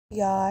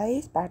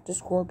Guys, back to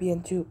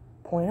Scorpion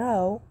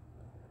 2.0.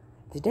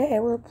 Today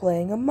we're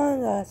playing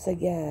Among Us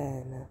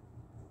again.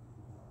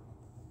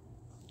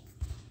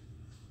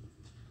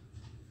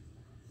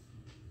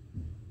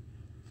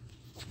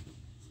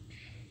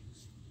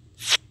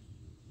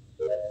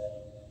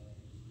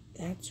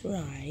 That's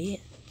right.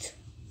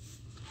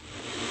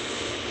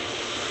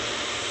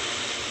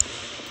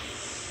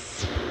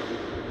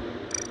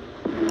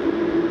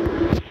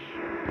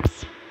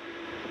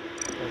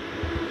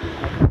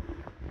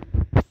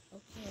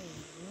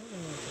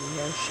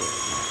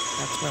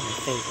 That's one of my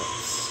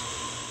favorites.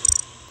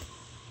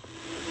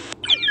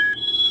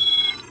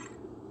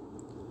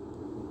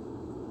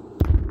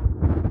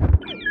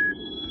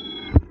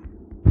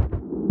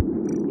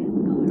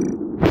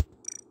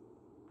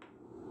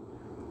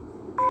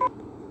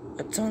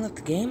 Did someone left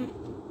the game?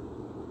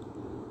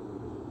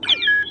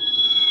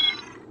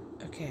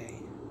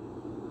 Okay.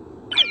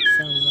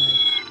 Sounds like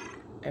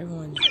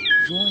everyone's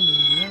joining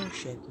the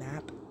airship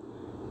map.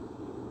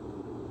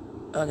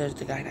 Oh, there's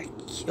the guy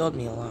that killed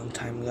me a long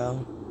time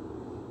ago.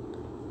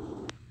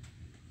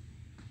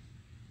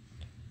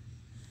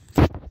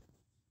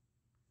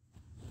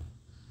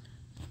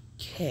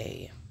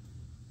 Okay.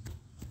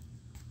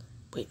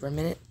 Wait for a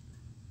minute.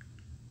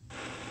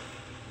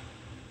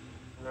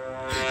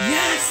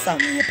 Yes! I'm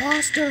the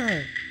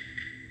imposter!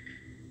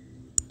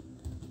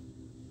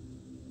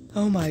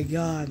 Oh my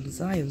god,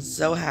 I am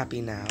so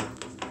happy now.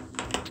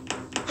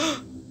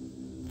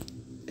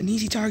 An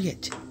easy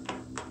target.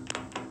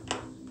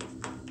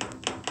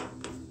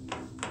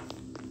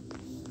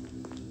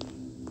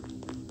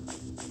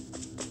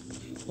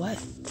 What?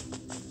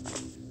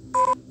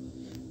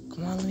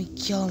 Come on, let me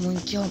kill him,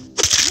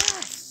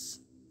 Yes!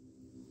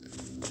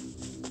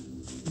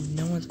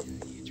 No one's gonna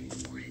get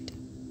reported.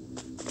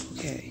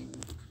 Okay.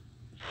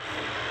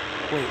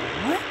 Wait,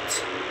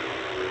 what?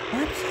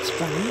 That's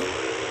funny.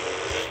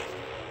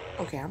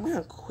 Okay, I'm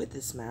gonna quit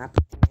this map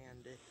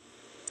and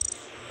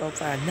go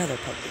find another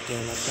public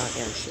game that's not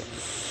airship.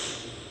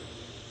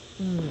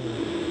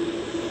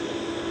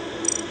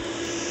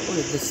 What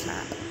is this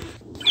map?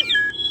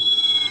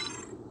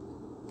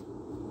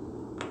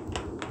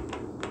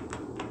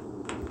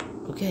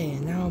 Okay,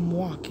 and now I'm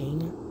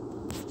walking.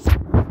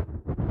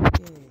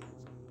 Okay.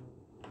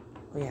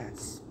 Oh yeah,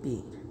 it's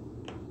speed.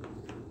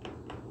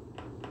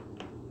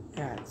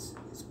 Yeah, it's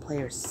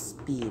player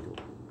speed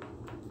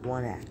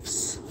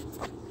 1x.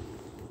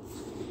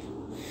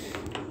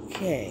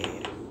 Okay.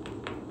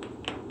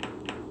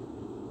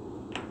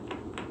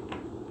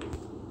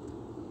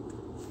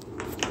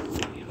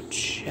 I'll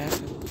check.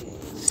 Okay,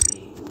 let's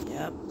see.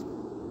 Yep.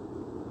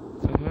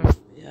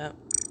 Yep.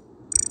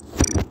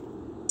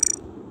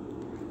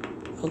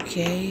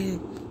 Okay.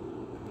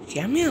 Okay,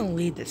 I'm gonna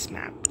leave this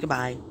map.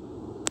 Goodbye.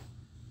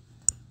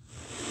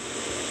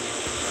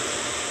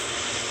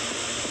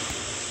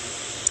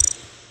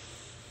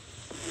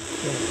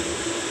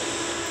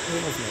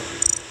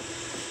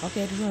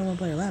 Okay, there's only one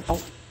player left.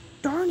 Oh,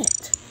 darn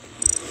it!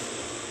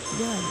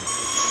 Done.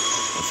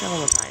 Let's try one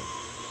more time.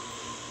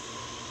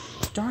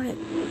 Darn it.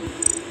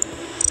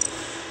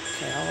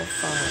 Okay, all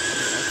fine.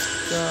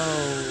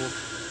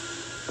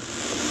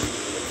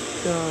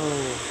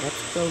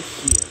 Let's go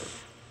here.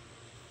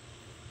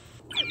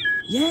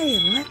 Yay,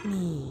 let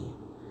me.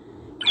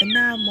 And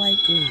now I'm light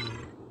green.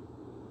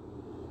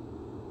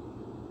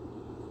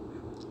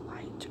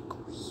 Light green.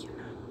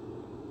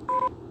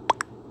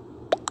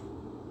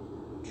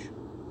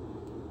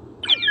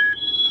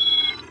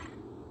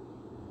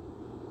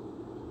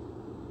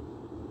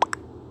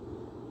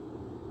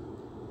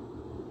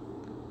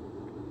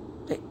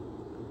 Hey,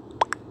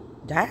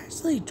 did I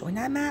actually join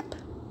that map?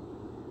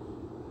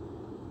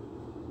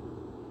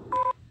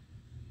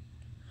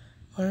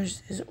 Or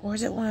is it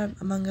one of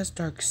Among Us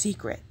Dark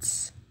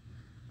Secrets?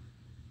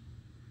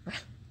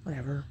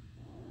 Whatever.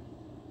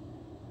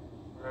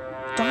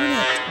 Darn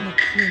it! I'm a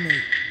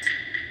crewmate.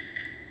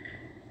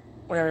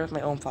 Whatever, it's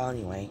my own fault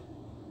anyway.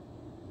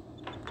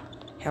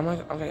 Okay, I'm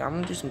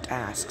gonna do some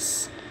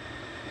tasks.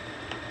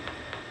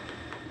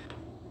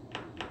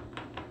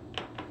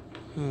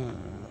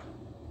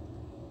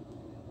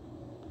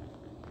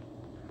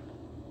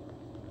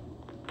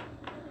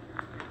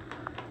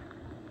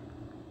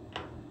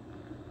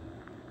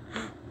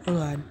 Hold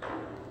on.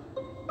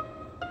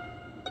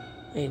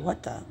 Wait,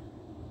 what the?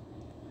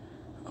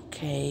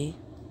 Okay.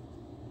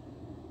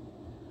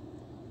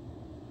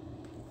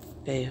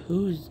 Okay,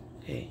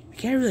 okay, we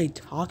can't really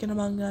talk in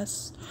Among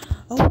Us.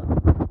 Oh,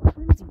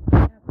 crazy. I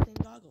have the same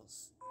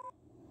goggles.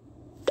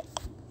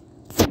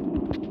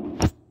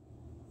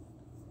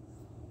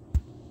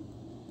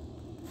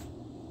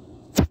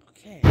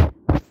 Okay.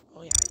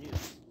 Oh yeah, I do.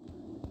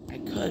 I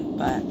could,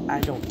 but I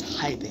don't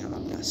type in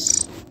Among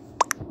Us.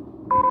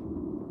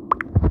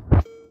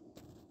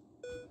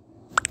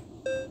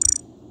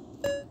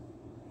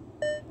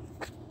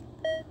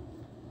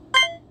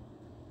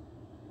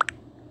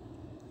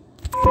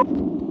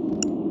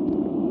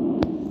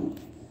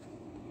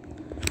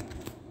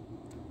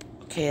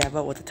 Okay, I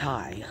vote with a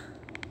tie.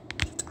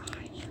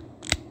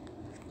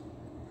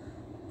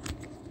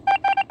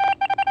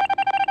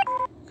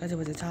 Because it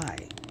was a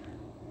tie.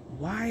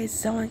 Why does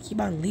someone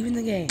keep on leaving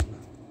the game?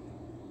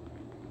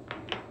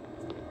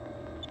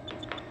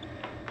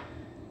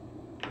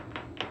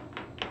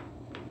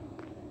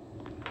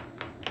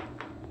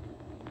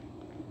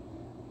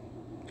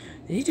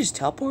 Did he just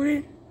teleport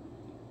it?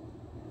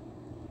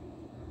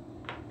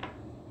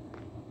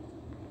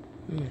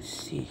 Let's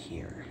see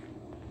here.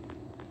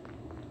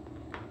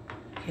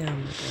 Yeah,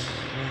 I'm gonna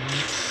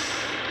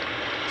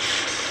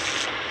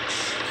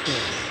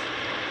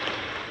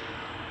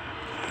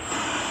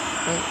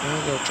I'm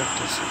gonna go check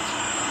this out.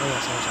 Oh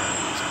yes, I'm sorry.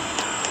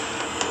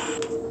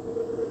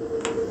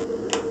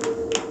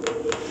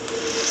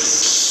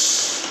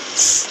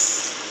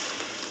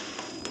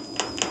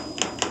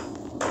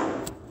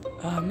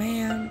 Oh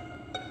man,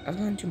 I was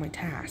gonna do my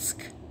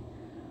task.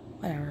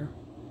 Whatever.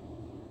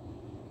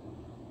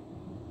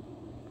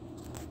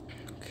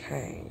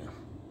 Okay.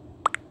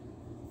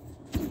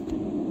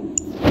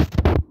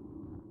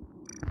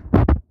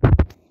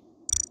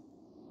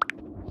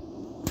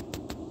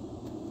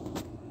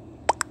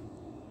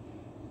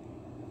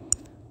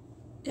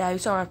 Yeah, you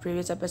saw my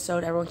previous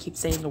episode, everyone keeps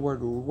saying the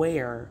word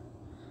where.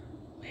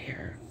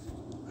 Where?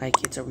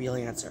 Like it's a real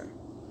answer.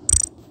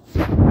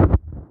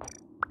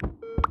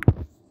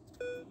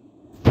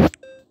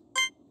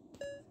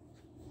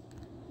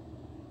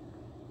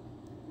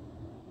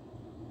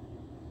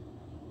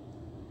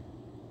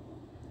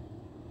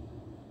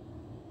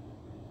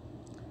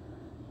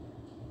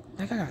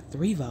 I got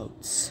 3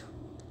 votes.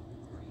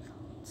 3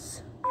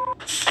 votes.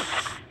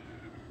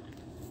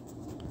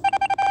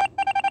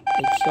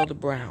 They killed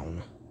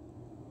Brown.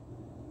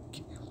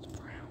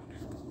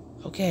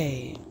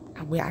 Okay,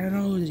 wait, I don't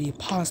know who the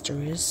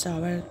imposter is, so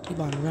I'm gonna keep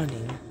on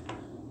running.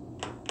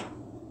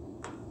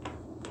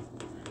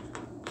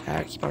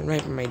 Gotta keep on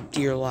running for my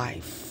dear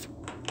life.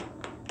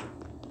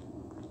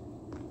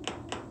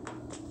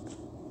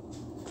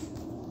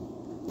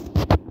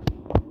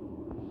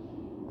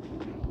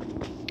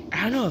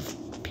 I don't know if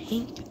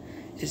Pink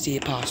is the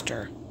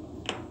imposter.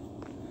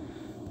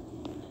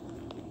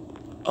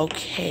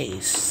 Okay,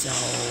 so...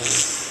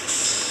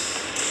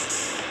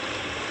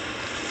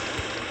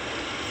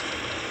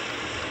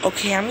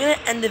 Okay, I'm gonna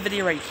end the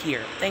video right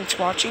here. Thanks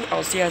for watching.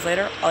 I'll see you guys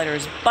later. Later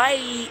is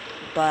bye.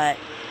 But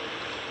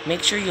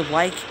make sure you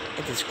like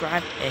and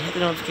subscribe and hit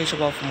the notification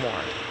bell for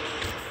more.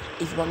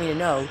 If you want me to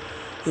know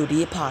who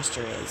the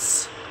imposter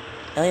is.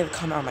 And leave a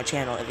comment on my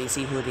channel if you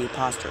see who the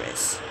imposter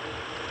is.